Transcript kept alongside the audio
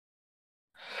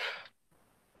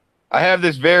I have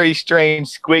this very strange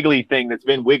squiggly thing that's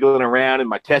been wiggling around in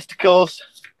my testicles.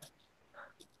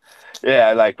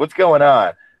 Yeah, like, what's going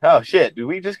on? Oh, shit. Did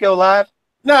we just go live?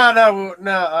 No.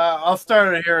 I'll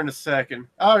start it here in a second.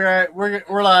 All right, we're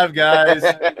live, guys.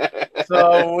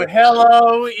 So,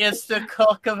 hello, it's the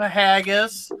Cook of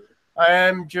Haggis. I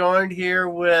am joined here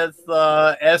with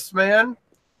S-Man.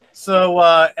 So,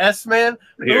 S-Man,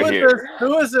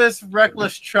 who is this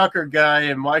reckless trucker guy,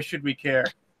 and why should we care?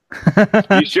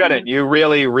 You shouldn't. You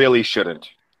really, really shouldn't.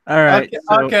 All right.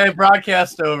 Okay,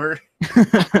 broadcast over.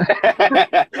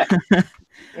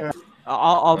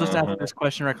 I'll just ask this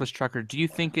question, reckless trucker. Do you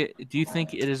think it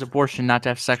is abortion not to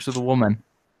have sex with a woman?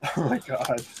 Oh my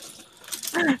god.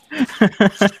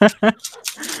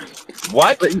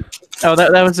 What? Oh,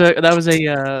 that was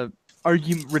a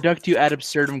reductio ad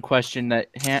absurdum question that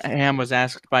Ham was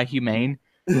asked by Humane,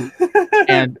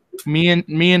 and me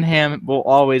and Ham will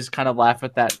always kind of laugh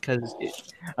at that because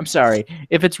I'm sorry,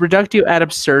 if it's reductio ad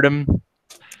absurdum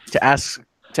to ask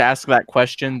that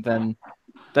question, then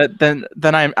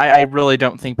I really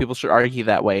don't think people should argue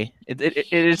that way.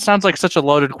 It sounds like such a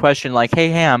loaded question. Like, hey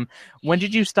Ham, when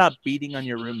did you stop beating on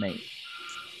your roommate?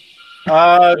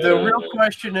 The real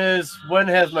question is, when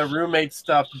has my roommate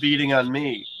stopped beating on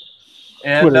me?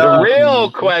 And the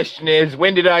real question is,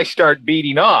 when did I start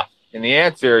beating off? And the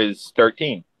answer is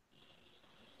 13.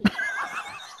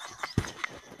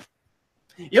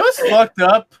 You know what's fucked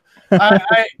up?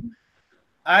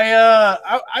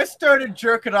 I started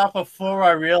jerking off before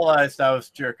I realized I was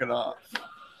jerking off.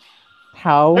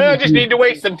 How? I just need to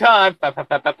waste some time. I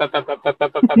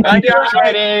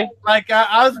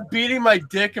was beating my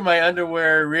dick in my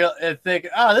underwear and thinking,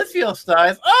 oh, this feels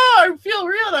nice. Oh, I feel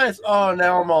real nice. Oh,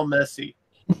 now I'm all messy.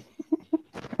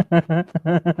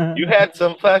 You had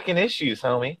some fucking issues,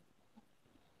 homie.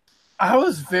 I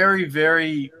was very,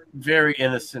 very, very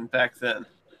innocent back then.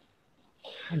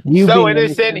 So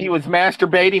innocent, he was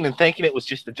masturbating and thinking it was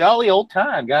just a jolly old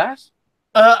time, guys.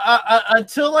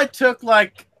 Until I took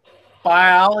like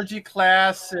biology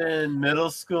class in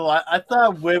middle school, I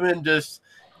thought women just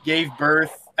gave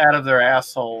birth out of their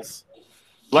assholes.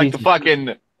 Like the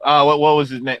fucking what was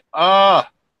his name?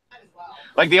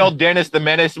 Like the old Dennis the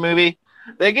Menace movie.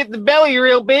 They get the belly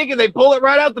real big and they pull it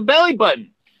right out the belly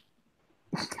button.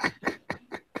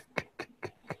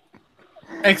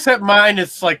 Except mine,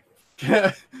 it's like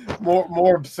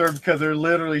more absurd because they're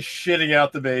literally shitting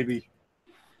out the baby.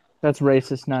 That's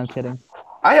racist. No, I'm kidding.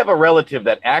 I have a relative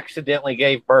that accidentally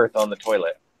gave birth on the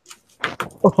toilet.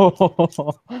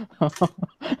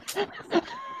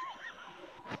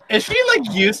 Is she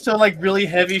like used to like really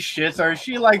heavy shits, or is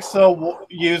she like so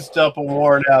used up and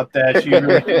worn out that she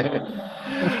really...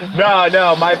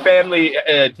 No, my family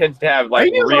tends to have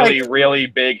like really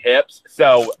big hips.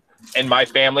 So in my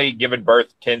family, giving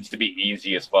birth tends to be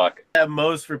easy as fuck.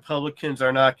 Most Republicans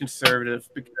are not conservative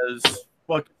because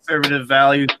what conservative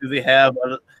values do they have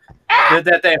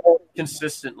that they hold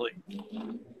consistently?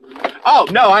 Oh,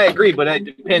 no, I agree, but it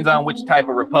depends on which type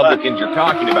of Republicans you're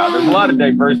talking about. There's a lot of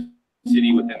diversity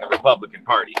within the Republican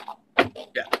Party.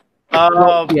 Yeah.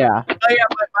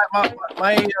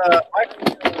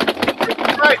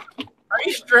 Are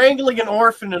you strangling an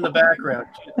orphan in the background?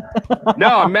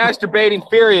 No, I'm masturbating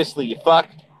furiously, you fuck.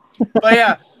 But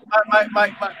yeah,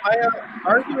 my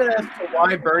argument as to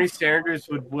why Bernie Sanders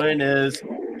would win is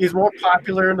he's more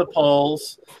popular in the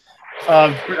polls.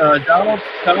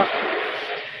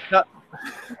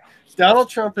 Donald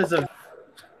Trump is a...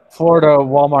 Florida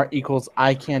Walmart equals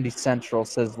eye candy central,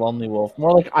 says Lonely Wolf.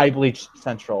 More like eye bleach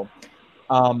central.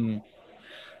 Well,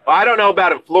 I don't know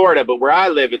about in Florida, but where I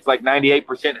live, it's like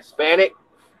 98% Hispanic.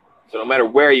 So no matter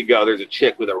where you go, there's a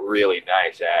chick with a really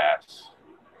nice ass.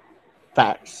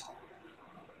 Facts.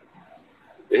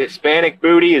 The Hispanic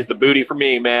booty is the booty for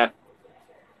me, man.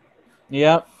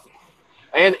 Yep.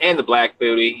 And the black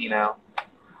booty, you know.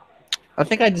 I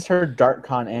think I just heard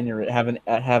DartCon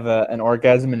have an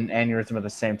orgasm and an aneurysm at the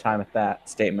same time at that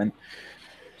statement.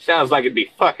 Sounds like it'd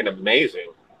be fucking amazing.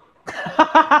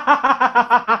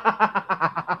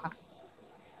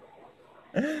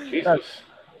 Jesus.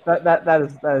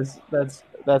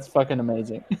 That's fucking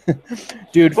amazing.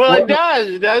 Dude. Well, it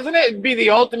does, doesn't it? It'd be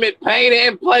the ultimate pain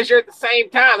and pleasure at the same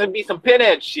time. There'd be some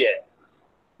pinhead shit.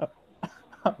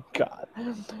 Oh God.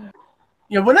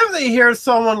 You know, whenever they hear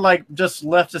someone like just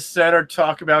left of center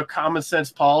talk about common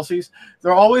sense policies,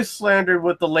 they're always slandered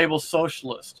with the label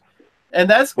socialist. And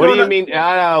that's what do you mean?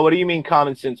 What do you mean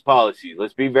common sense policies?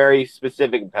 Let's be very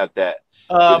specific about that.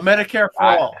 Medicare for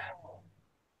all.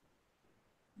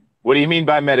 What do you mean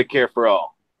by Medicare for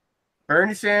all?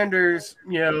 Bernie Sanders,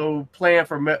 plan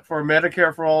for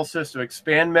Medicare for all system,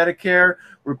 expand Medicare,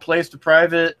 replace the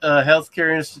private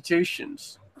healthcare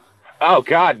institutions. Oh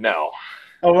God, no.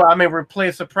 Oh, well, I mean,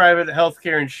 replace the private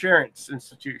healthcare insurance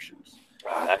institutions.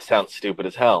 Oh, that sounds stupid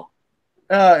as hell.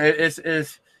 It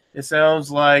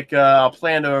sounds like a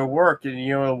plan to work, and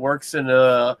it works in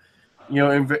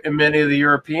in many of the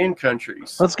European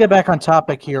countries. Let's get back on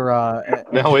topic here.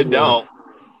 No, it don't.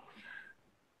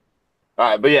 All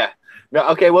right, but yeah. No,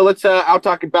 okay, well, I'll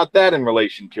talk about that in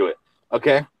relation to it.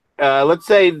 Okay. Let's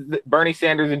say Bernie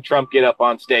Sanders and Trump get up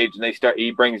on stage and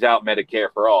he brings out Medicare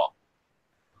for all.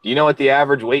 Do you know what the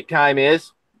average wait time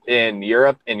is in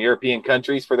Europe and European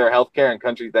countries for their healthcare and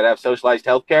countries that have socialized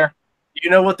healthcare? You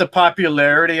know what the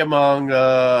popularity among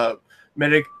Do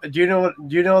you know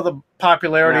the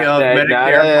popularity of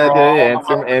Medicare for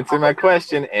all? Answer my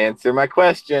question. Answer my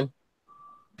question.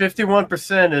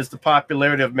 51% is the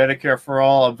popularity of Medicare for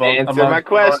all. Answer my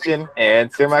question.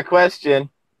 Answer my question.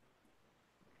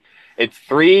 It's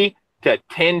 3 to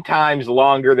 10 times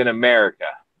longer than America.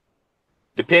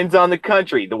 Depends on the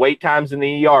country. The wait times in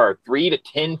the ER are 3 to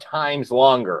 10 times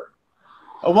longer.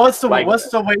 What's the wait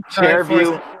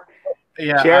time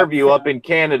Chairview up in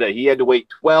Canada, he had to wait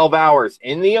 12 hours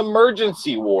in the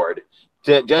emergency ward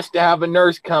just to have a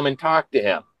nurse come and talk to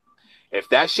him. If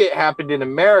that shit happened in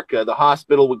America, the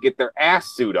hospital would get their ass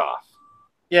suit off.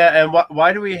 Yeah, and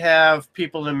why do we have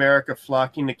people in America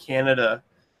flocking to Canada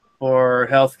for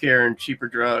healthcare and cheaper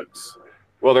drugs?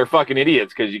 Well, they're fucking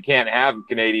idiots because you can't have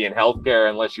Canadian healthcare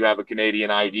unless you have a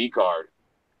Canadian ID card.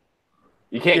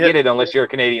 You can't get it unless you're a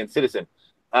Canadian citizen.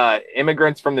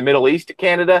 Immigrants from the Middle East to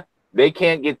Canada, they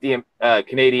can't get the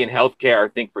Canadian healthcare, I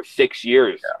think, for 6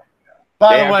 years. Yeah.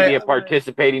 They have to be a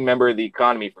participating member of the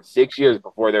economy for 6 years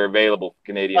before they're available for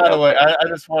Canadian healthcare. By the way, I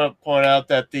just want to point out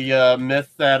that the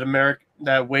myth that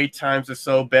that wait times are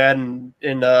so bad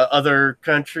in other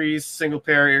countries, single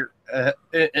payer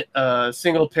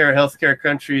healthcare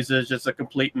countries, is just a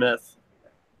complete myth.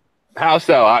 How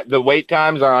so? The wait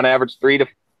times are on average 3 to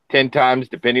 10 times,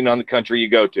 depending on the country you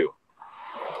go to.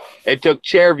 It took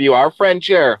Chairview, our friend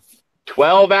Chair,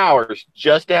 12 hours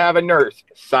just to have a nurse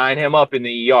sign him up in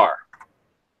the ER.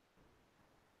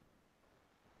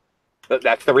 But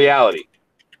that's the reality.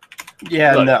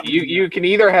 Yeah, look, no. You can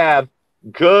either have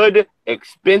good,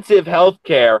 expensive health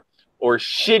care or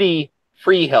shitty,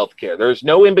 free health care. There's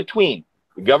no in between.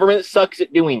 The government sucks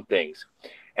at doing things.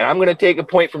 And I'm going to take a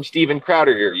point from Steven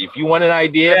Crowder here. If you want an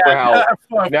idea for how...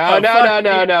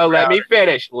 No. Let me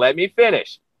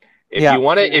finish.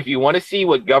 If you want to see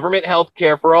what government health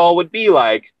care for all would be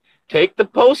like, take the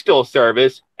Postal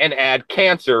Service and add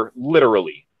cancer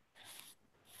literally.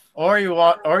 Or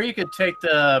you could take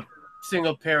the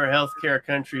single-payer healthcare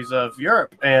countries of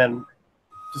Europe and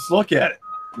just look at it.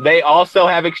 They also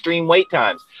have extreme wait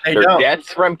times. Their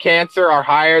deaths from cancer are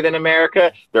higher than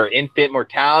America. Their infant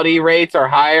mortality rates are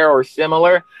higher or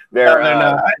similar. They're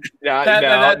not.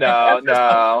 No.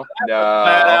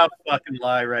 Flat out fucking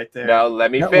lie right there. No,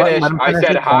 let me finish. I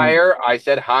said higher. I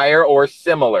said higher or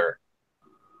similar.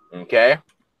 Okay.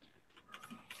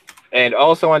 And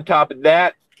also on top of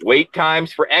that, wait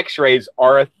times for x-rays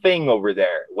are a thing over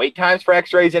there. Wait times for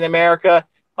x-rays in America,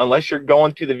 unless you're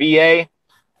going to the VA,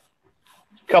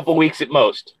 couple weeks at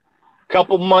most.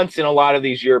 Couple months in a lot of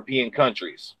these European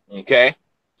countries. Okay?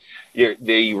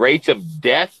 The rates of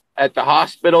death at the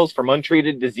hospitals from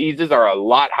untreated diseases are a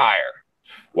lot higher.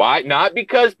 Why? Not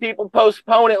because people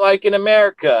postpone it like in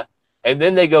America, and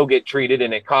then they go get treated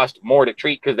and it costs more to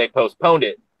treat because they postponed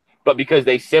it, but because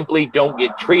they simply don't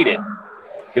get treated.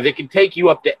 Because it can take you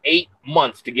up to 8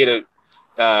 months to get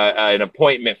an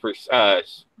appointment for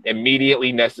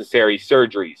immediately necessary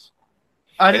surgeries.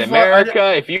 In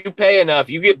America, if you pay enough,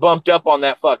 you get bumped up on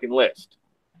that fucking list.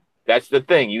 That's the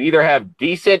thing. You either have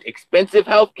decent, expensive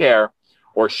health care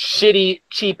or shitty,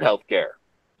 cheap health care.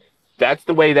 That's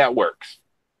the way that works.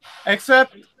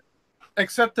 Except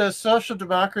the social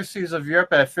democracies of Europe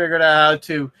have figured out how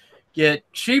to get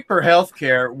cheaper health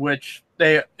care, which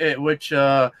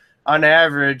on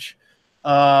average,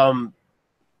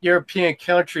 European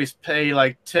countries pay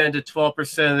like 10 to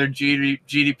 12% of their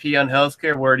GDP on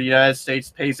healthcare, where the United States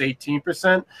pays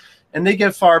 18%, and they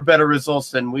get far better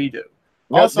results than we do.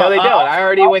 No, they don't. I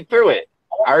already went through it.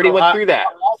 I already went through that.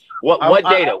 What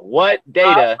data? What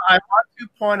data? I want to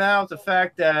point out the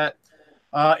fact that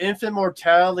infant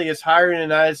mortality is higher in the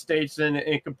United States than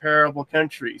in comparable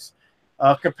countries.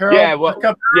 I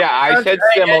said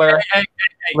similar.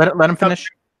 Let him finish.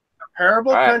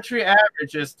 Comparable country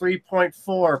average is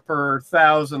 3.4 per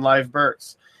 1,000 live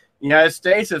births. The United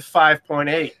States is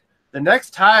 5.8. The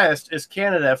next highest is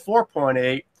Canada at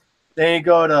 4.8. Then you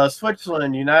go to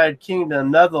Switzerland, United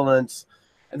Kingdom, Netherlands,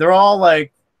 and they're all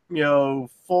like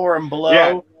 4 and below.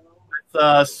 Yeah.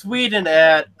 With Sweden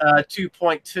at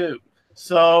 2.2.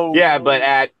 So Yeah,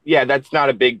 but that's not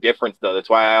a big difference though. That's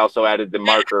why I also added the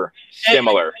marker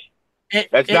similar.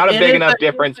 That's not a big enough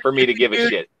difference for me to give a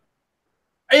shit.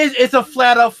 It's a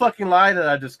flat out fucking lie that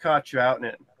I just caught you out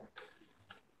in.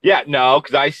 Yeah, no,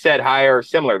 because I said higher or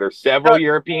similar. There's several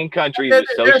European countries with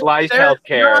socialized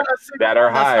healthcare that are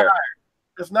higher.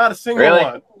 There's not a single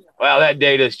one. Well, that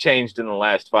data's changed in the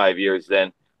last 5 years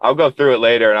then. I'll go through it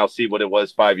later and I'll see what it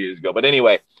was 5 years ago. But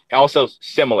anyway, also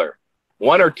similar.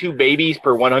 1 or 2 babies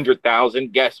per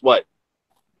 100,000. Guess what?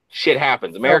 Shit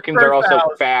happens. Americans are also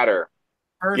fatter.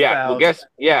 But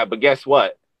guess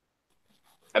what?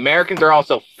 Americans are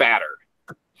also fatter.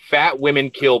 Fat women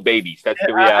kill babies. That's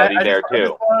the reality there too. I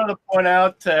just wanted to point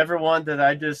out to everyone that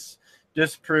I just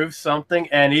proved something,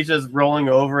 and he's just rolling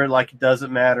over it like it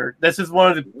doesn't matter. This is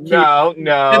one of the no.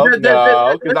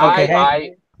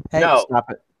 Hey, stop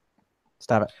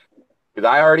it. Because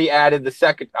I already added the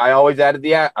second. I always added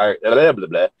the I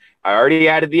already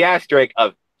added the asterisk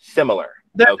of similar.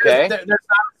 Okay, there's not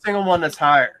a single one that's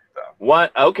higher. Though.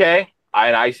 What? Okay.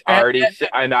 And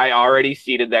I already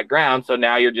ceded that ground, so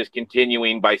now you're just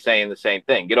continuing by saying the same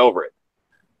thing. Get over it.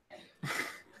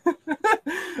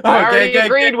 I already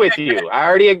agreed with you. I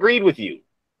already agreed with you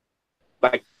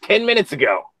like 10 minutes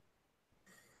ago.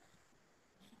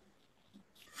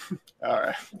 All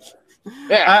right.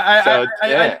 Yeah.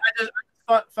 I just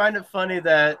find it funny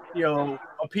that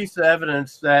a piece of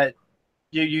evidence that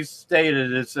you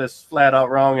stated is just flat out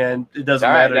wrong, and it doesn't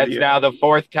matter. That's now the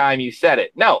 4th time you said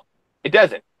it. No. It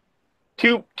doesn't.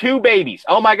 Two babies.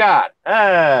 Oh my God.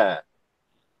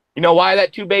 You know why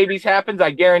that 2 babies happens?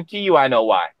 I guarantee you I know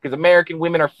why. Because American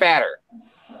women are fatter.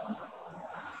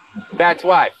 That's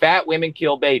why. Fat women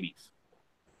kill babies.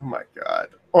 Oh my God.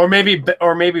 Or maybe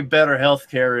better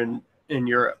healthcare in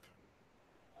Europe.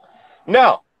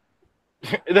 No.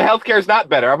 The healthcare is not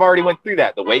better. I've already went through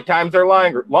that. The wait times are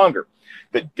longer.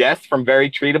 The deaths from very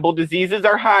treatable diseases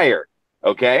are higher.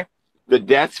 Okay? The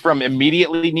deaths from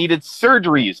immediately needed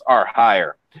surgeries are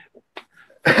higher.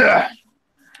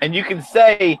 And you can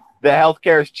say the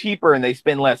healthcare is cheaper and they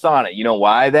spend less on it. You know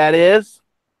why that is?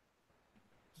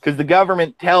 Because the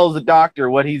government tells the doctor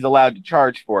what he's allowed to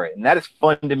charge for it. And that is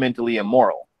fundamentally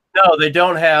immoral. No, they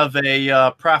don't have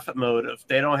a profit motive.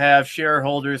 They don't have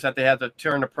shareholders that they have to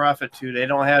turn a profit to. They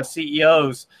don't have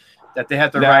CEOs that they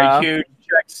have to write huge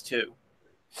checks to.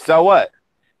 So what?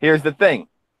 Here's the thing.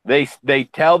 They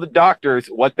tell the doctors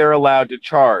what they're allowed to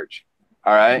charge.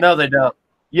 All right? No, they don't.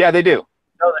 Yeah, they do.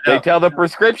 No, they don't. They tell the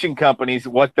prescription companies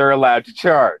what they're allowed to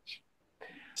charge.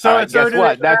 So guess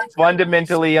what? That's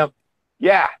fundamentally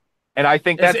yeah. And I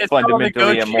think that's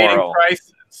fundamentally immoral.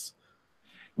 Prices.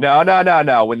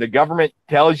 No. When the government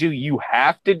tells you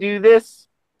have to do this,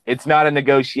 it's not a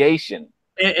negotiation.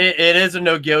 It is a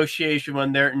negotiation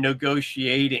when they're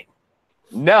negotiating.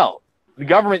 No. The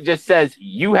government just says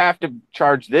you have to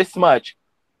charge this much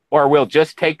or we'll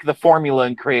just take the formula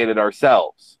and create it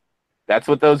ourselves. That's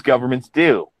what those governments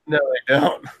do. No, they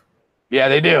don't. Yeah,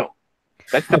 they do.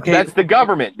 That's the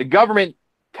government. The government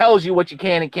tells you what you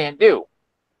can and can't do.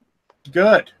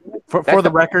 Good. For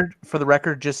the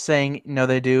record, just saying no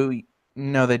they do,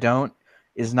 no they don't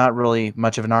is not really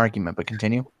much of an argument, but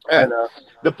continue.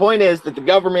 The point is that the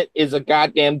government is a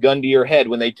goddamn gun to your head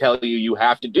when they tell you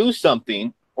have to do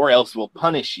something or else we'll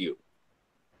punish you.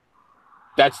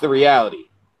 That's the reality.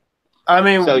 I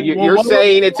mean, so you're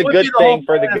saying it's a good thing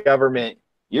for the government.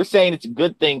 You're saying it's a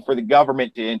good thing for the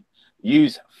government to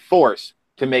use force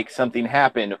to make something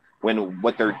happen when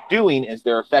what they're doing is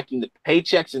they're affecting the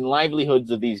paychecks and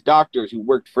livelihoods of these doctors who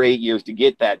worked for 8 years to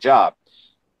get that job.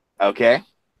 Okay?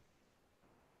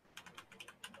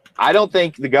 I don't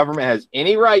think the government has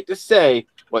any right to say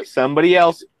what somebody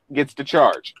else gets to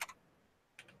charge.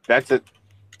 That's it.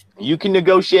 You can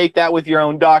negotiate that with your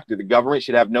own doctor. The government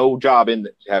should have no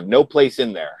have no place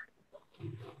in there.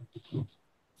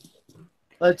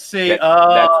 Let's see.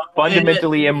 That's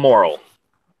fundamentally immoral.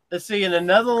 Let's see. In the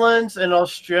Netherlands and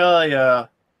Australia,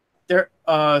 their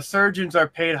surgeons are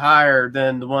paid higher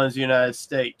than the ones in the United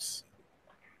States.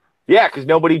 Yeah, because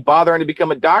nobody bothering to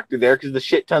become a doctor there because of the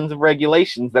shit tons of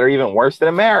regulations that are even worse than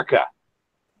America.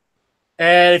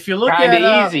 And if you look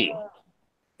at easy.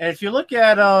 And if you look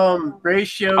at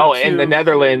ratio. Oh, in the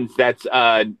Netherlands, that's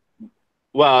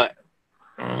well,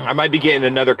 I might be getting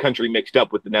another country mixed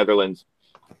up with the Netherlands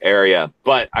area,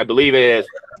 but I believe it is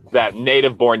that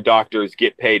native-born doctors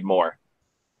get paid more.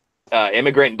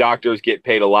 Immigrant doctors get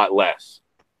paid a lot less.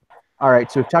 All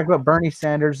right, so we've talked about Bernie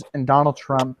Sanders and Donald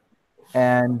Trump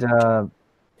and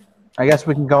I guess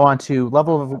we can go on to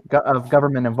level of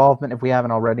government involvement if we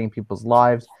haven't already in people's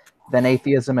lives. Then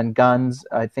atheism and guns.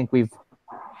 I think we've.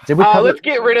 Did we cover? Let's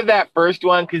get rid of that first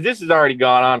one because this has already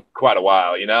gone on for quite a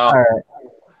while. You know.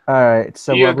 All right.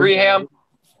 So do you agree, Ham?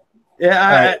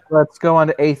 Yeah. Let's go on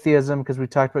to atheism because we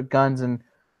talked about guns and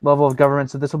level of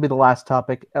government. So this will be the last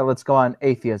topic. Let's go on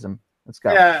atheism. Let's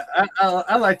go. Yeah,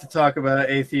 I like to talk about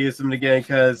atheism again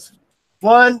because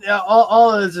one,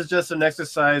 all it is just an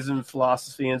exercise in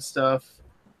philosophy and stuff.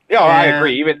 Yeah, I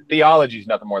agree. Even theology is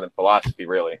nothing more than philosophy,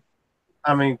 really.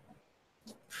 I mean,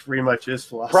 pretty much is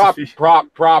philosophy.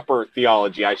 Proper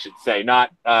theology, I should say,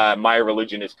 not my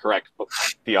religion is correct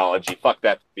theology. Fuck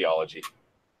that theology.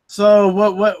 So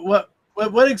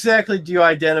what exactly do you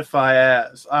identify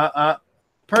as?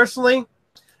 Personally,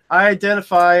 I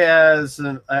identify as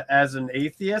an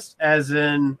atheist, as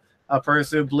in a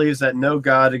person who believes that no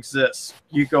God exists.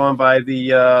 You going by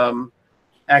the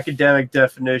academic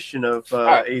definition of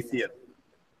atheist.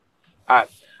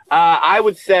 I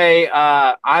would say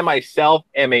I myself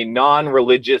am a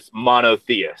non-religious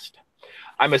monotheist.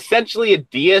 I'm essentially a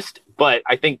deist, but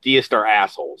I think deists are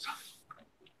assholes.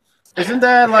 Isn't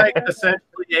that like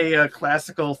essentially a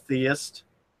classical theist?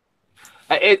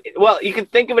 Well, you can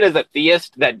think of it as a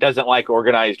theist that doesn't like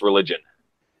organized religion.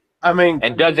 I mean,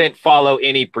 and doesn't follow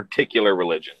any particular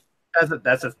religion.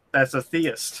 That's a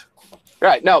theist.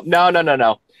 Right? No.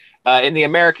 In the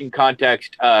American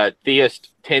context, theist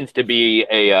tends to be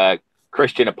a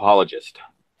Christian apologist.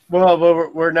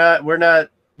 Well, we're not.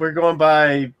 We're going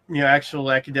by actual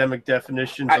academic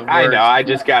definitions of words. I know. I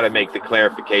just got to make the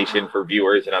clarification for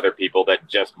viewers and other people that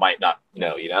just might not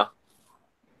know.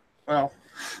 Well.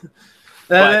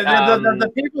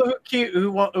 The people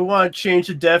who want to change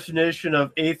the definition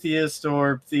of atheist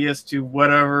or theist to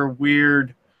whatever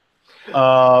weird shit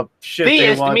theist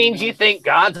they want. Means you think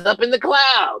God's up in the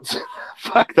clouds.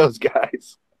 Fuck those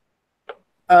guys.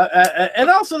 And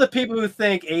also the people who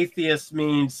think atheist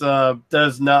means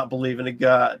does not believe in a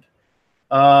God.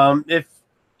 If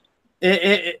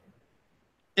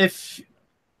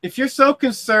you're so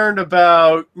concerned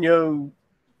about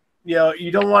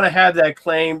you don't want to have that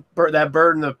claim, that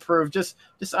burden of proof. Just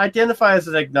identify as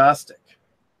an agnostic.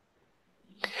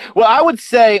 Well, I would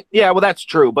say, yeah, well, that's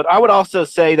true. But I would also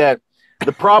say that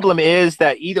the problem is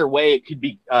that either way it could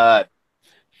be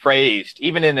phrased,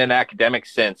 even in an academic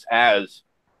sense, as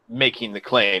making the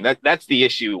claim. That's the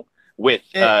issue with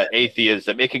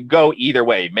atheism. It could go either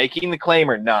way, making the claim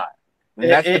or not.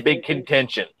 And that's the big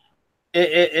contention.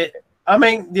 I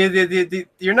mean,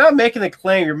 you're not making a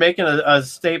claim. You're making a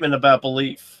statement about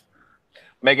belief.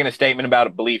 Making a statement about a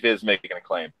belief is making a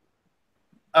claim.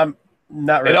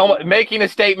 Not really. Making a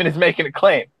statement is making a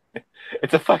claim.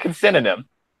 It's a fucking synonym.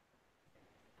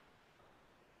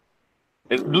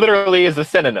 It literally is a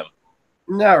synonym.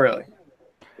 Not really.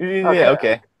 Yeah,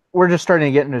 okay. We're just starting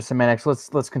to get into semantics.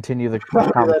 Let's continue the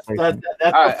conversation.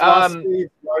 That's what philosophy is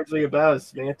largely about, is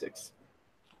semantics.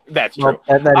 That's true.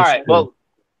 Well, that all is right, true. well,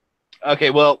 okay,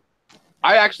 well,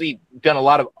 I actually done a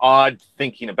lot of odd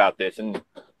thinking about this, and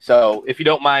so if you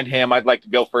don't mind, Ham, I'd like to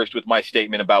go first with my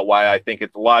statement about why I think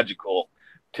it's logical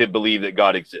to believe that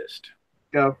God exists.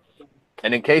 Go.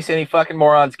 And in case any fucking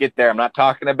morons get there, I'm not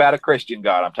talking about a Christian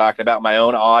God. I'm talking about my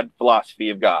own odd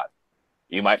philosophy of God.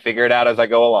 You might figure it out as I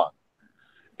go along.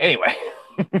 Anyway,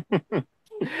 the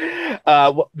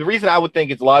reason I would think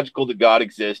it's logical that God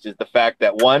exists is the fact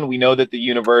that, one, we know that the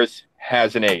universe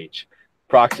has an age.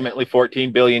 Approximately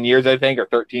 14 billion years, I think, or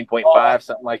 13.5,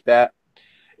 something like that.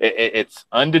 It's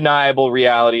undeniable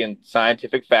reality and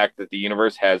scientific fact that the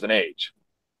universe has an age.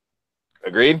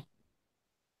 Agreed?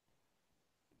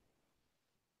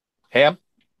 Ham?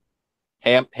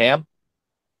 S-Man,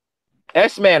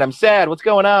 I'm sad. What's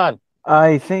going on?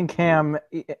 I think Ham.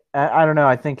 I don't know.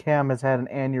 I think Ham has had an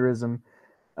aneurysm.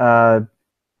 So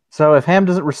if Ham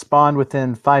doesn't respond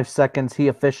within 5 seconds, he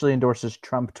officially endorses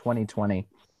Trump 2020.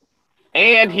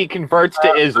 And he converts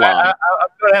to Islam. I'm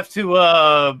gonna have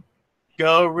to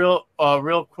go real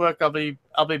quick.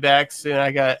 I'll be back soon.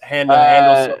 I got handle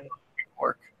some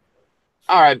work.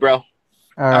 All right, bro. All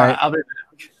right. I'll be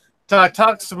back.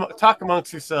 Talk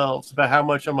amongst yourselves about how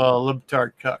much I'm a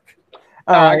libtard cuck.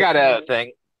 I got a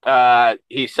thing.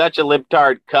 He's such a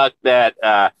libtard cuck that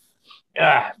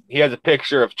he has a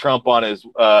picture of Trump on his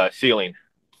ceiling.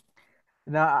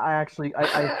 No, I think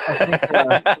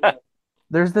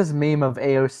there's this meme of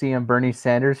AOC and Bernie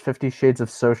Sanders, 50 Shades of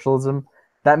Socialism.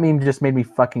 That meme just made me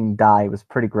fucking die. It was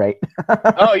pretty great.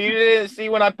 Oh, you didn't see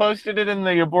when I posted it in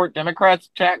the Abort Democrats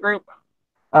chat group?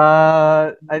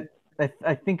 I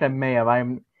think I may have.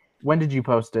 When did you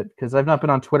post it? Because I've not been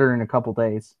on Twitter in a couple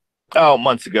days. Oh,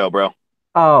 months ago, bro.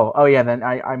 Oh yeah. Then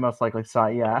I most likely saw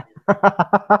it. Yeah.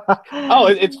 Oh,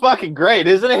 it's fucking great,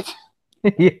 isn't it?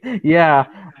 Yeah.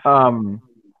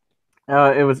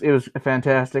 It was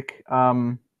fantastic.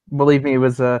 Believe me, it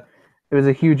was a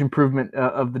huge improvement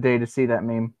of the day to see that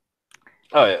meme.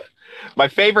 Oh yeah. My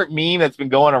favorite meme that's been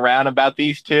going around about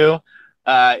these two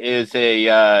is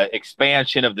a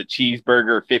expansion of the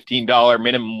cheeseburger $15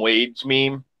 minimum wage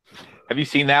meme. Have you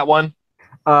seen that one?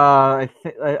 I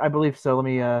believe so. Let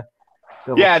me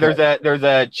double Yeah, check. there's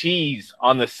a cheese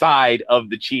on the side of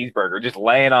the cheeseburger, just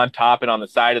laying on top and on the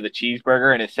side of the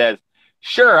cheeseburger, and it says,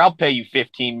 "Sure, I'll pay you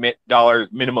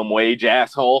 $15 minimum wage,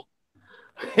 asshole."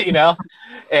 You know,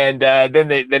 and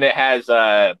then it has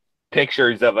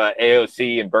pictures of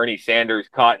AOC and Bernie Sanders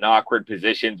caught in awkward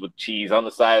positions with cheese on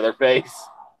the side of their face.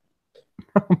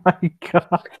 Oh my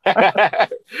god.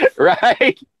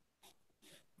 Right?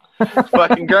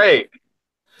 Fucking great.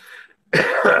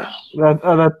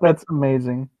 That's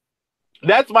amazing.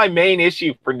 That's my main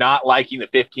issue for not liking the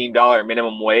 $15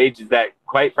 minimum wage is that,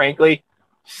 quite frankly,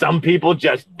 some people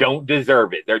just don't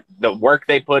deserve it. The work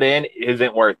they put in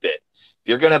isn't worth it.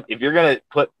 If you're gonna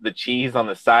put the cheese on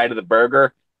the side of the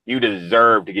burger, you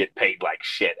deserve to get paid like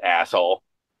shit, asshole.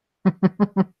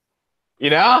 You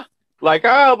know? Like,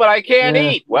 oh, but I can't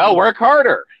eat. Well, work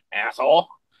harder, asshole.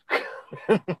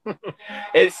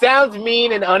 It sounds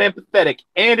mean and unempathetic,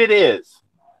 and it is.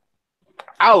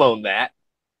 I'll own that.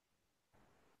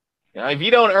 You know, if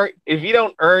you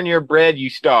don't earn your bread, you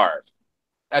starve.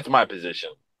 That's my position.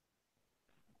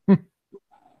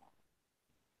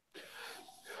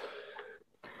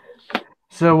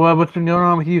 So what's been going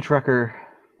on with you, Trucker?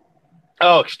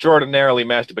 Oh, extraordinarily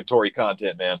masturbatory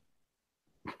content, man.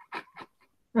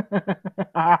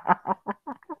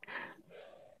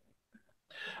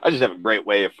 I just have a great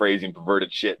way of phrasing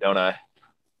perverted shit, don't I?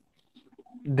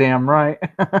 Damn right.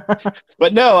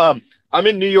 But no, I'm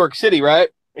in New York City, right?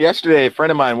 Yesterday, a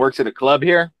friend of mine works at a club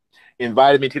here. He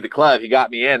invited me to the club. He got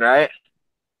me in, right?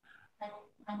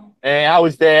 And I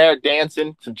was there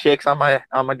dancing, some chicks on my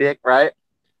dick, right?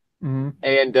 Mm-hmm.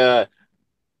 And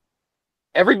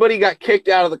everybody got kicked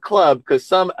out of the club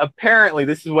because apparently,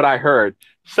 this is what I heard,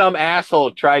 some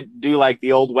asshole tried to do like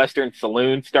the old Western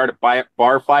saloon, start a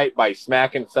bar fight by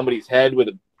smacking somebody's head with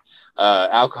a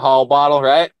alcohol bottle,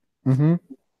 right? Mm-hmm.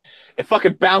 It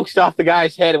fucking bounced off the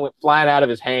guy's head and went flying out of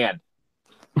his hand.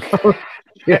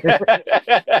 Didn't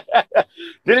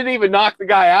even knock the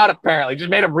guy out, apparently. Just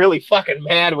made him really fucking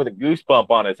mad with a goose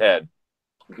bump on his head.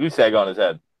 Goose egg on his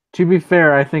head. To be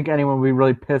fair, I think anyone would be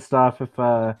really pissed off if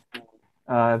that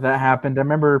happened. I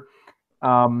remember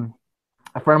a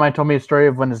friend of mine told me a story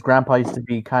of when his grandpa used to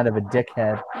be kind of a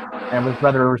dickhead and was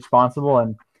rather irresponsible,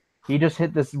 and he just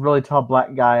hit this really tall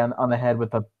black guy on the head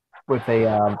with a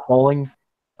bowling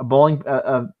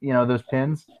those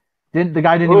pins. The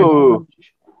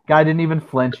guy didn't even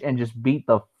flinch and just beat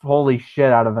the holy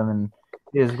shit out of him. And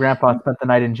his grandpa spent the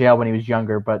night in jail when he was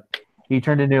younger, but he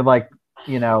turned into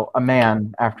a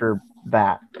man after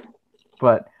that.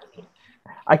 But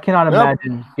I cannot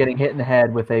imagine getting hit in the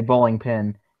head with a bowling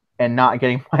pin and not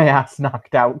getting my ass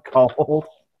knocked out cold.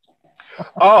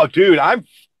 Oh, dude, I'm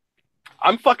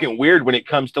fucking weird when it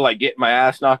comes to like getting my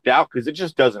ass knocked out because it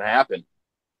just doesn't happen.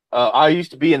 I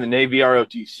used to be in the Navy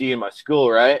ROTC in my school,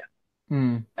 right?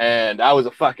 And I was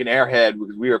a fucking airhead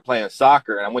because we were playing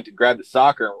soccer, and I went to grab the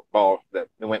soccer ball that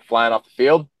went flying off the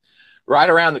field. Right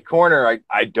around the corner,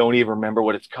 I don't even remember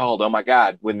what it's called. Oh my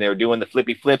god, when they were doing the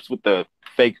flippy flips with the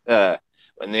fake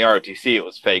in the ROTC, it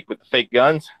was fake with the fake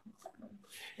guns.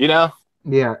 You know?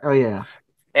 Yeah. Oh yeah.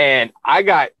 And I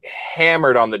got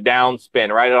hammered on the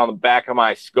downspin right on the back of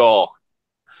my skull.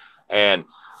 And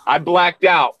I blacked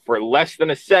out for less than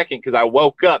a second because I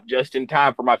woke up just in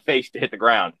time for my face to hit the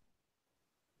ground.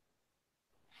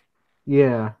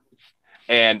 Yeah.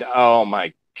 And oh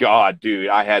my god, dude,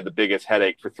 I had the biggest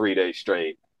headache for 3 days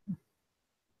straight.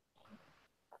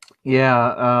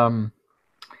 Yeah.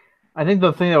 I think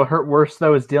the thing that would hurt worse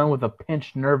though is dealing with a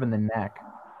pinched nerve in the neck.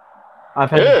 I've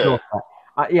had to deal with that.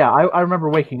 I remember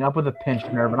waking up with a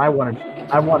pinched nerve, and I wanted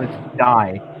to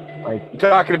die. Like, you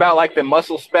talking about like the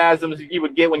muscle spasms that you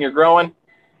would get when you're growing?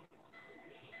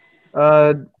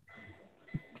 Or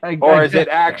is it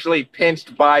actually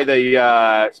pinched by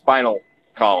the spinal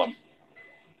column?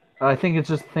 I think it's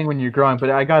just a thing when you're growing, but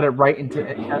I got it right on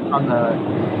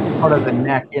the part of the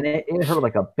neck, and it hurt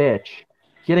like a bitch.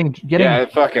 Yeah,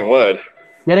 it fucking would.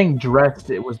 Getting dressed,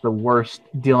 it was the worst.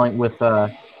 Dealing with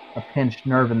a pinched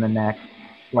nerve in the neck,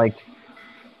 like,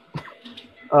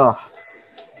 ugh.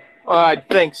 Well, I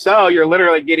think so. You're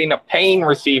literally getting a pain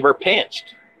receiver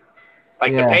pinched.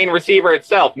 Like the pain receiver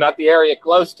itself, not the area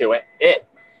close to it.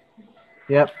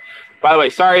 Yep. By the way,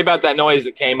 sorry about that noise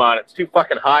that came on. It's too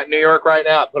fucking hot in New York right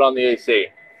now. I put on the AC,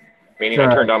 meaning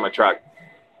I turned on my truck.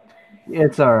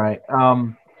 It's all right.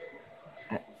 I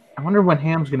wonder when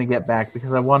Ham's gonna get back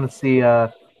because I want to see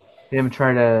him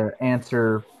try to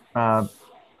answer on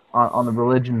the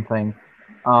religion thing.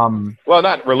 Well,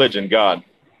 not religion, God.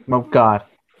 Oh God,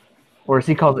 or as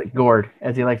he calls it, Gord,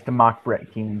 as he likes to mock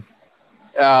Brett Keane.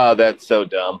 Oh, that's so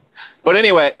dumb. But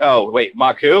anyway, oh wait,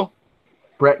 Maku?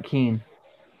 Brett Keane.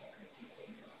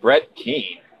 Brett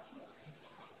Keane.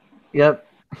 Yep.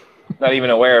 Not even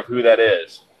aware of who that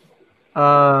is.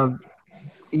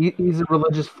 He's a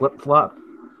religious flip-flop.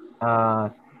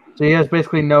 So he has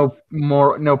basically no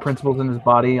principles in his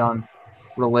body on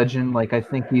religion. Like I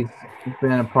think he's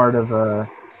been a part of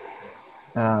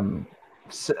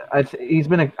he's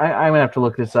been I'm gonna have to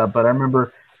look this up, but I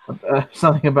remember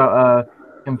something about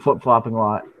him flip-flopping a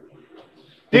lot.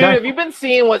 Dude, have you been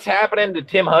seeing what's happening to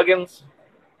Tim Huggins?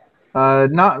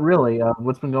 Not really.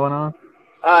 What's been going on?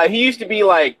 He used to be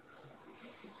like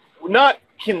not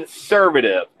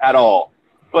conservative at all,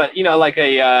 but you know, like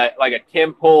a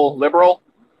Tim Pool liberal.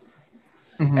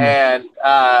 Mm-hmm.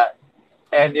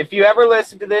 And if you ever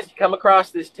listen to this, you come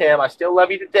across this, Tim, I still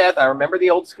love you to death. I remember the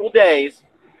old school days,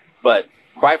 but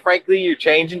quite frankly, your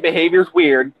change in behavior is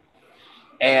weird.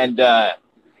 And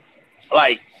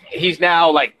like he's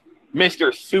now like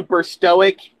Mr. Super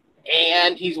Stoic,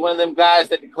 and he's one of them guys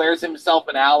that declares himself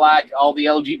an ally to all the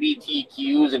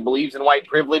LGBTQs and believes in white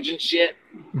privilege and shit.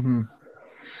 Mm-hmm.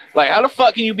 Like, how the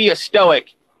fuck can you be a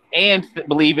Stoic and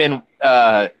believe in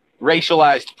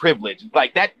racialized privilege?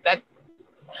 Like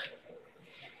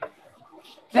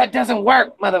that doesn't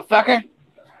work, motherfucker.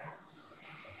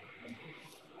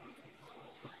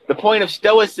 The point of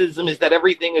Stoicism is that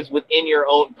everything is within your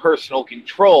own personal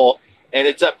control, and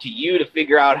it's up to you to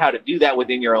figure out how to do that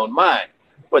within your own mind.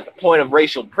 But the point of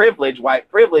racial privilege, white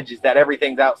privilege, is that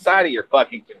everything's outside of your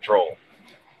fucking control.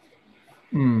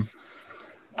 Hmm.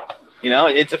 You know,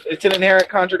 it's an inherent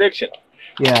contradiction.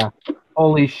 Yeah.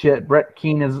 Holy shit. Brett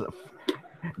Keane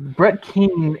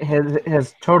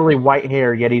has totally white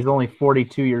hair, yet he's only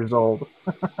 42 years old.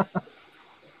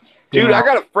 Dude, I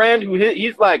got a friend who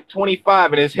he's like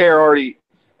 25 and his hair already,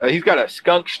 he's got a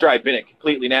skunk stripe in it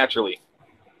completely naturally.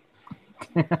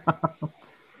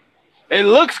 It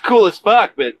looks cool as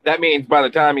fuck, but that means by the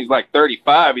time he's like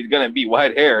 35, he's going to be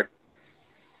white haired.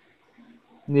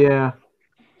 Yeah.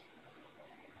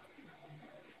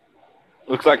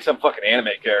 Looks like some fucking anime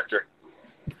character.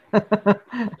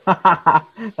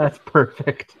 That's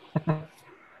perfect.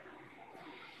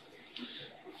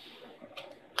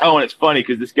 Oh, and it's funny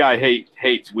because this guy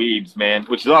hates weebs, man,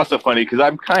 which is also funny because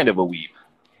I'm kind of a weeb.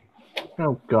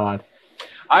 Oh God.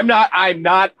 I'm not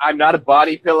a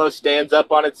body pillow stands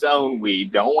up on its own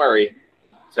weeb. Don't worry.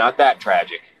 It's not that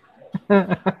tragic.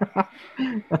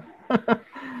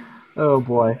 Oh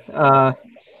boy.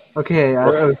 Okay,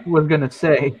 I was gonna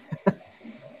say.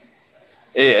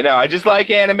 Yeah, no, I just like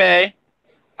anime.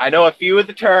 I know a few of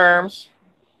the terms.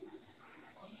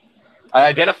 I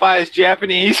identify as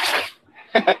Japanese.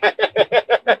 I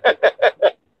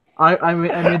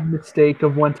made the mistake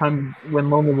of one time when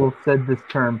Lonely Wolf said this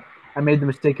term. I made the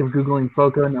mistake of Googling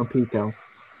Poco no Pico.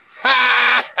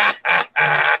 I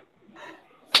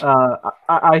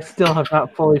still have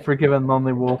not fully forgiven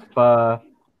Lonely Wolf for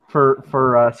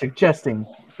suggesting.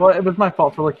 Well, it was my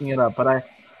fault for looking it up, but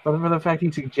for the fact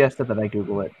he suggested that I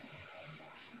Google it.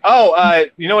 Oh,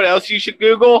 you know what else you should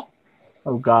Google?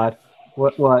 Oh God,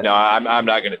 what? No, I'm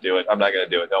not gonna do it. I'm not gonna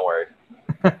do it. Don't worry.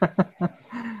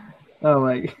 Oh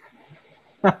my.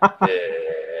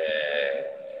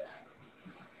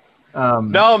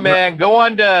 No, man, go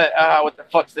on to what the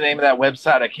fuck's the name of that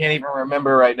website? I can't even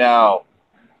remember right now.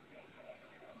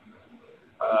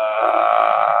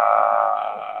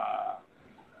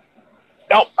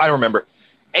 Nope, I remember.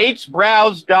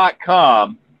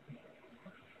 hbrowse.com.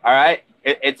 All right,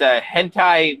 it's a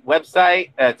hentai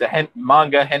website. It's a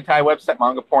manga hentai website,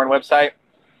 manga porn website.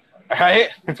 All right,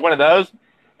 it's one of those.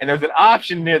 And there's an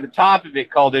option near the top of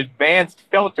it called Advanced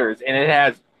Filters, and it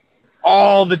has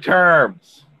all the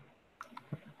terms.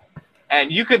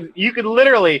 And you could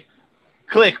literally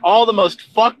click all the most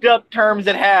fucked up terms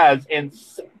it has, and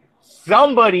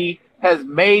somebody has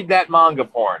made that manga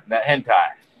porn, that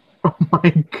hentai. Oh my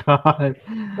God!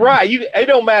 Right, it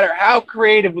don't matter how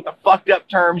creative with the fucked up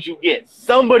terms you get.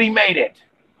 Somebody made it.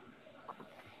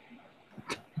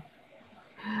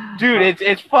 Dude,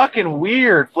 it's fucking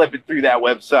weird flipping through that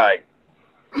website.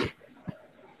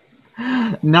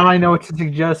 Now I know what to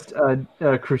suggest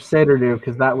Crusader do,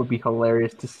 because that would be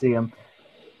hilarious to see him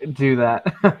do that.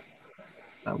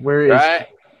 Where is? Right?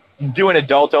 do an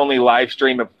adult-only live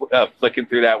stream of flicking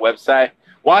through that website.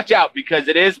 Watch out, because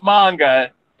it is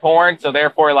manga porn, so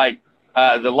therefore, like,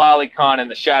 the lolicon and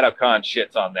the shadowcon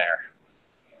shit's on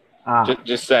there.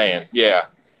 Just saying, yeah.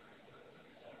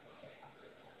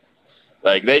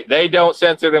 Like, they don't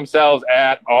censor themselves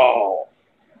at all.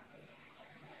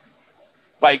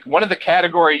 Like, one of the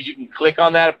categories you can click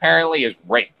on that, apparently, is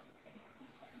rape.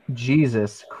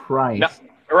 Jesus Christ.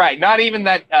 Right, not even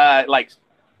that, like,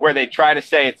 where they try to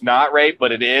say it's not rape,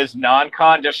 but it is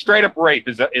non-con. Just straight up rape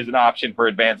is an option for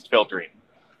advanced filtering.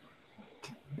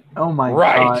 Oh my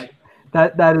God.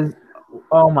 That is,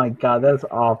 oh my God, that's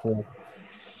awful.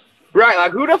 Right,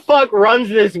 like who the fuck runs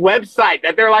this website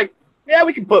that they're like, yeah,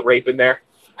 we can put rape in there.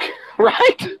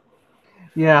 Right?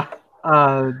 Yeah.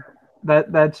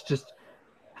 That's just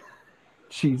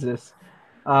Jesus.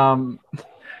 Now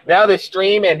the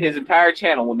stream and his entire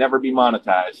channel will never be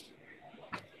monetized.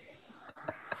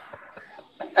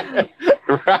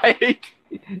 Right?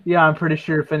 Yeah, I'm pretty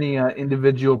sure if any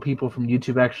individual people from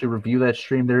YouTube actually review that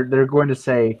stream, they're going to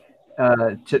say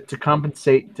to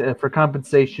compensate for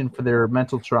compensation for their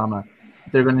mental trauma,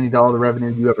 they're going to need all the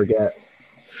revenue you ever get.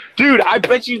 Dude, I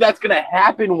bet you that's going to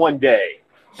happen one day.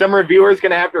 Some reviewer is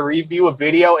going to have to review a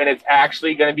video, and it's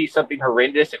actually going to be something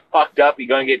horrendous and fucked up. You're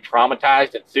going to get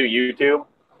traumatized and sue YouTube.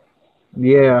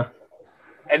 Yeah.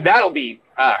 And that'll be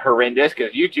horrendous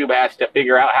because YouTube has to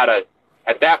figure out how to,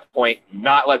 at that point,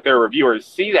 not let their reviewers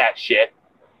see that shit.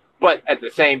 But at the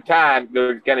same time,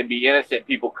 there's going to be innocent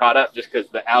people caught up just because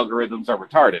the algorithms are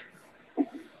retarded.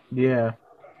 Yeah.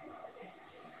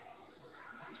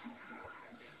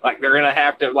 Like, they're going to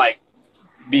have to, like,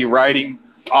 be writing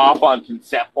off on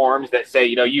consent forms that say,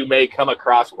 you know, you may come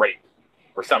across rape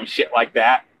or some shit like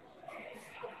that.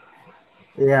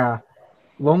 Yeah.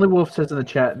 Lonely Wolf says in the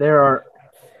chat,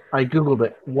 I Googled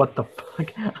it. What the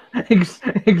fuck?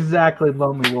 Exactly,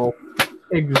 Lonely Wolf.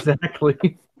 Exactly.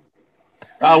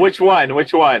 Which one?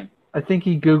 Which one? I think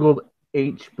he Googled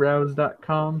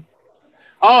hbrowse.com.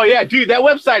 Oh, yeah, dude, that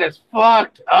website is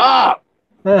fucked up.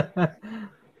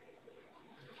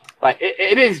 Like,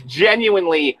 it is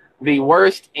genuinely the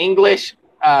worst English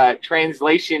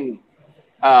translation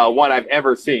one I've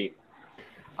ever seen.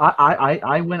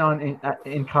 I went on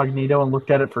incognito and looked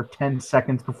at it for 10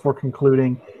 seconds before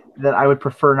concluding that I would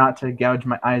prefer not to gouge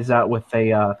my eyes out with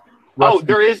a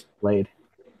there is blade.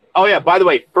 Oh yeah, by the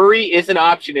way, furry is an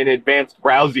option in advanced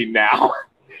browsing now.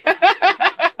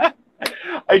 I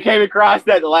came across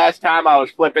that the last time I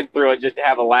was flipping through it just to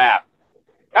have a laugh.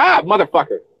 Ah,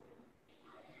 motherfucker.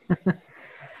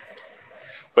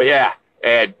 But yeah,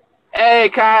 and hey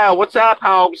Kyle, what's up,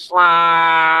 home slice?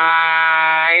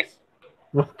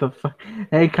 What the fuck?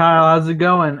 Hey Kyle, how's it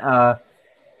going?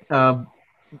 The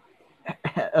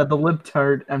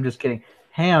libtard. I'm just kidding.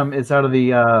 Ham is out of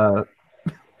the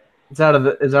is out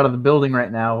of the building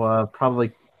right now.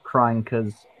 Probably crying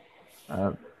because.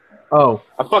 I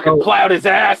fucking plowed his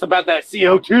ass about that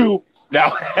CO2.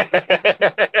 No.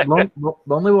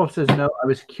 Lonely Wolf says no. I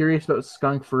was curious about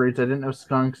skunk furries. I didn't know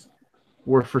skunks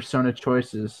were Persona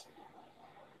choices.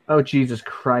 Oh Jesus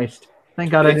Christ!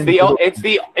 Thank God I didn't.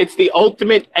 It's the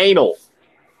ultimate anal.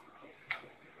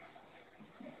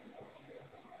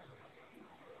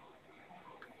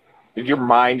 Did your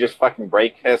mind just fucking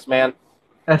break, S-Man?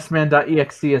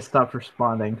 S-Man.exe has stopped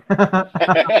responding.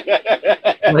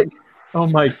 Like, oh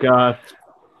my God.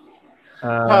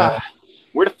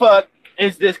 Where the fuck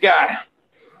is this guy?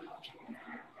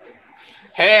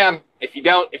 Ham, if you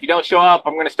don't show up,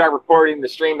 I'm gonna start reporting the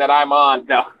stream that I'm on.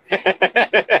 No.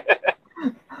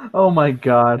 Oh my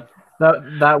God.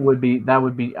 That would be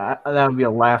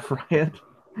a laugh riot.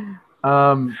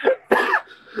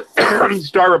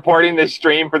 Start reporting this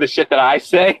stream for the shit that I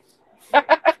say.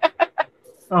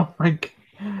 Oh my God.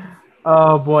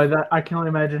 Oh boy, I can only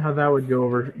imagine how that would go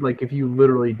over. Like if you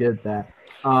literally did that.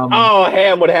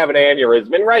 Ham would have an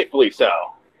aneurysm, and rightfully so.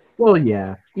 Well,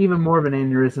 yeah, even more of an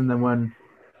aneurysm than when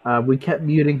we kept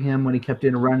muting him when he kept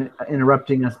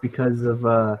interrupting us because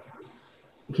of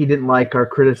he didn't like our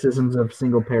criticisms of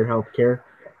single-payer healthcare.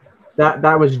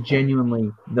 That was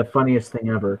genuinely the funniest thing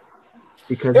ever,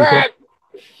 because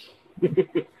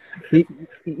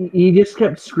he just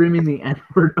kept screaming the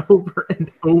N-word over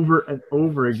and over and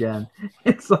over again.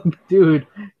 It's like, dude,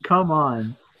 come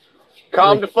on.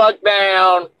 Calm the fuck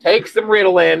down. Take some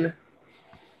Ritalin.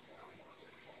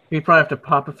 He'd probably have to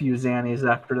pop a few Xannies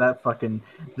after that fucking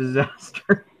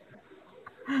disaster.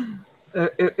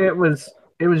 It was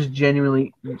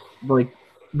genuinely like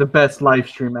the best live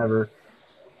stream ever.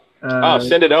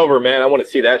 Send it over, man. I want to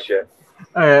see that shit.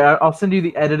 All right, I'll send you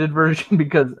the edited version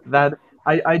because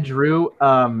I drew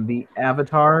the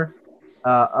avatar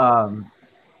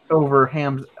over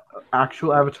Ham's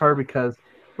actual avatar because,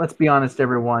 let's be honest,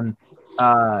 everyone,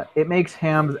 it makes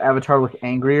Ham's avatar look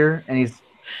angrier, and he's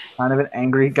kind of an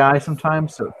angry guy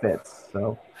sometimes, so it fits.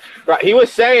 So, right, he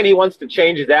was saying he wants to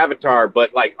change his avatar,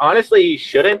 but like honestly, he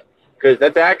shouldn't because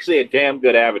that's actually a damn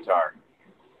good avatar.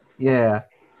 yeah.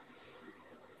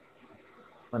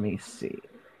 Let me see.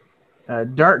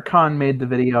 DarkCon made the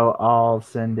video. I'll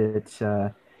send it.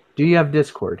 Do you have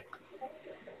Discord?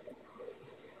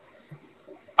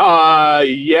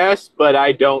 Yes, but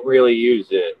I don't really use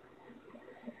it.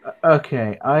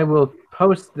 Okay, I will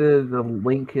post the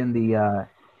link in the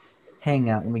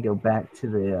Hangout. Let me go back to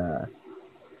the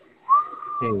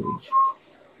page.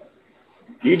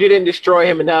 You didn't destroy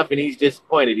him enough, and he's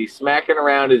disappointed. He's smacking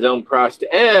around his own prostate.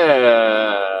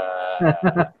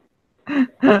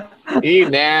 You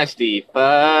nasty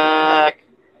fuck.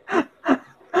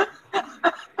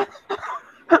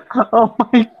 Oh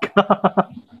my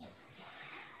god.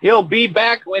 He'll be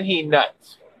back when he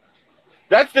nuts.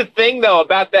 That's the thing, though,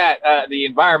 about that, the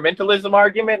environmentalism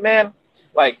argument, man.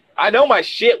 Like, I know my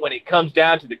shit when it comes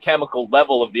down to the chemical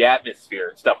level of the atmosphere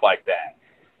and stuff like that.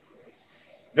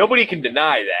 Nobody can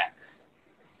deny that.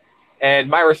 And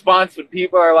my response when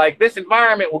people are like, this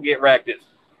environment will get wrecked is,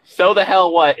 so the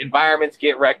hell what? Environments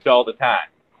get wrecked all the time.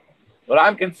 What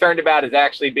I'm concerned about is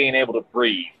actually being able to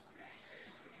breathe.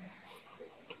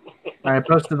 I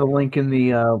posted the link in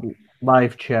the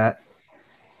live chat.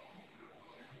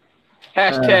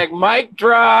 Hashtag mic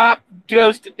drop.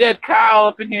 Ghost of Dead Kyle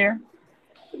up in here.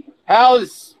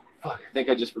 How's... Fuck, I think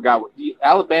I just forgot.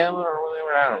 Alabama or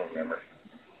whatever? I don't remember.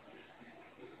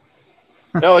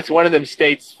 No, it's one of them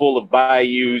states full of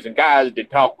bayous and guys that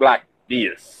talk like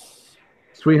this.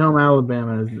 Sweet Home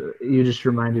Alabama, you just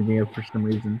reminded me of for some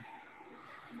reason.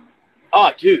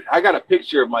 Oh, dude, I got a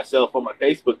picture of myself on my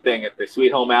Facebook thing at the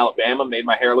Sweet Home Alabama. Made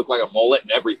my hair look like a mullet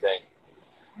and everything.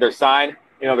 Their sign,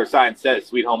 their sign says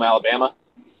Sweet Home Alabama.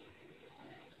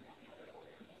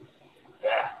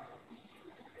 Yeah.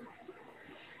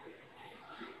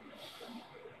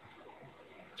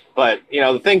 But,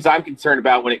 the things I'm concerned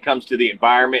about when it comes to the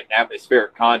environment and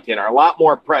atmospheric content are a lot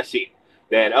more pressing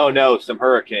than, oh no, some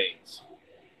hurricanes.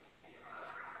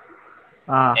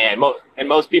 And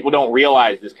most people don't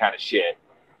realize this kind of shit.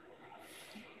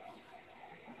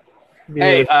 Yeah.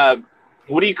 Hey,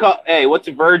 what do you call? Hey, what's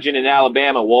a virgin in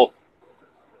Alabama, Wolf?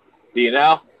 Do you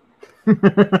know?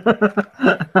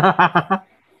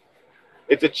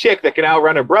 It's a chick that can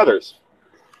outrun her brothers.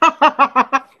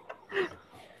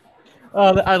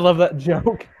 I love that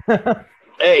joke.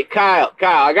 Hey, Kyle,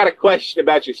 I got a question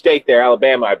about your state there,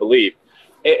 Alabama, I believe.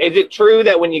 Is it true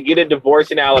that when you get a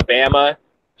divorce in Alabama,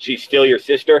 she's still your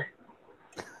sister?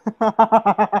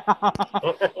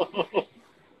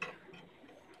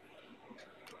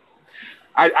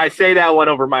 I say that one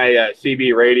over my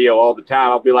CB radio all the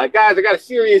time. I'll be like, guys, I got a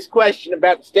serious question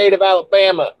about the state of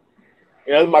Alabama.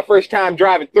 My first time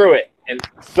driving through it. And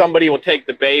somebody will take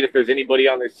the bait if there's anybody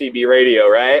on their CB radio,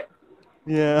 right?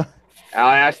 Yeah.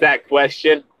 I'll ask that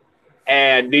question.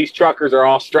 And these truckers are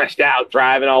all stressed out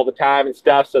driving all the time and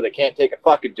stuff, so they can't take a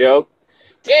fucking joke.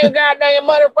 You goddamn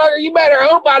motherfucker, you better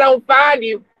hope I don't find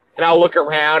you. And I'll look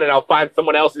around and I'll find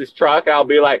someone else's truck and I'll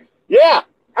be like, yeah,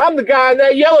 I'm the guy in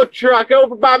that yellow truck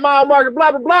over by mile marker,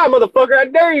 blah, blah, blah, motherfucker. I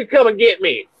dare you come and get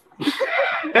me.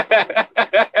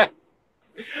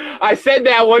 I said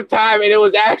that one time and it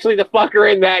was actually the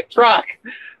fucker in that truck.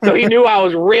 So he knew I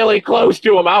was really close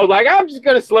to him. I was like, I'm just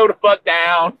going to slow the fuck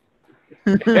down.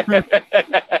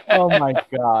 Oh my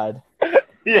god.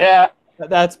 Yeah.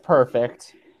 That's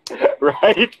perfect.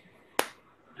 Right?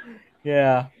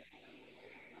 Yeah.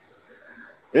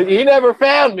 He never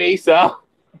found me, so.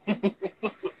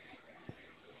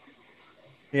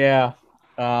 Yeah.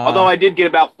 Although I did get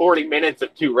about 40 minutes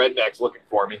of two rednecks looking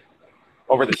for me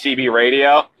over the CB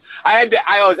radio. I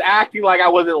was acting like I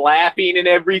wasn't laughing and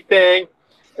everything,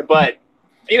 but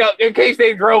in case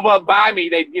they drove up by me,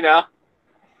 they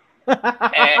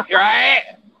and,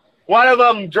 right. One of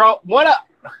them drove.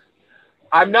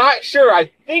 I'm not sure. I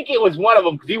think it was one of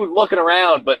them because he was looking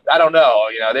around, but I don't know.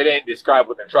 They didn't describe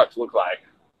what their trucks look like.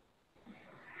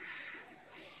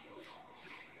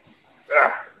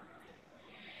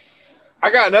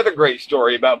 I got another great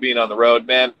story about being on the road,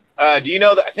 man. Do you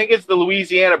know that? I think it's the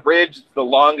Louisiana Bridge. It's the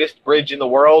longest bridge in the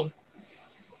world.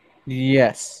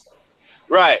 Yes.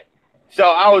 Right. So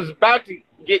I was about to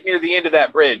get near the end of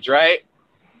that bridge, right?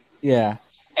 Yeah.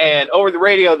 And over the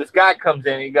radio, this guy comes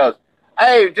in and he goes,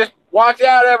 hey, just watch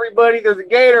out, everybody. There's a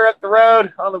gator up the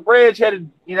road on the bridge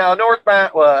headed,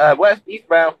 northbound,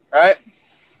 eastbound, right?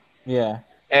 Yeah.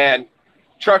 And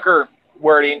trucker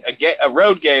wording, a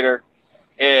road gator.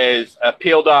 is a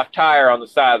peeled off tire on the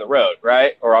side of the road,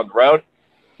 right? Or on the road.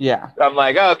 Yeah. I'm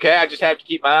like, okay, I just have to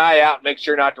keep my eye out and make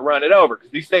sure not to run it over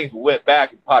because these things will whip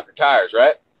back and pop your tires,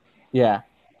 right? Yeah.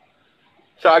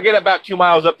 So I get about 2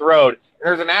 miles up the road, and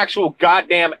there's an actual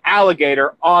goddamn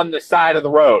alligator on the side of the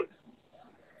road.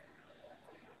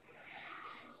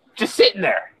 Just sitting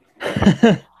there.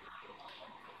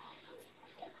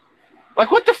 Like,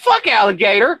 what the fuck,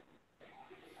 alligator?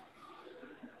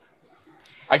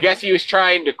 I guess he was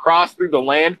trying to cross through the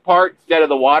land part instead of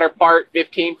the water part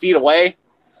 15 feet away.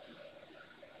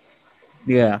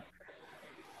 Yeah.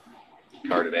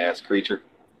 Retarded ass creature.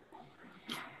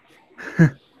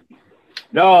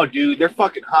 No, dude, their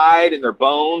fucking hide and their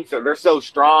bones, they're so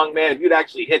strong, man. If you'd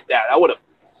actually hit that,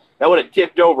 that would have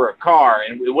tipped over a car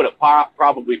and it would have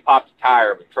probably popped a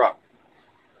tire of a truck.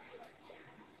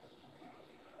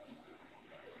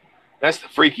 That's the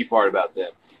freaky part about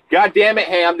them. God damn it,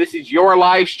 Ham, this is your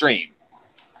live stream.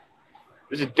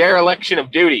 This is a dereliction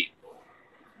of duty.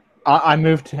 I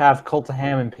moved to have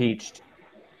CultofHam impeached.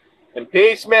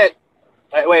 Impeachment.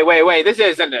 Wait. This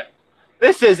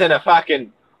isn't a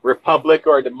fucking republic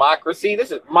or a democracy.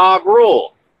 This is mob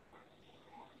rule.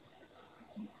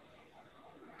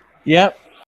 Yep.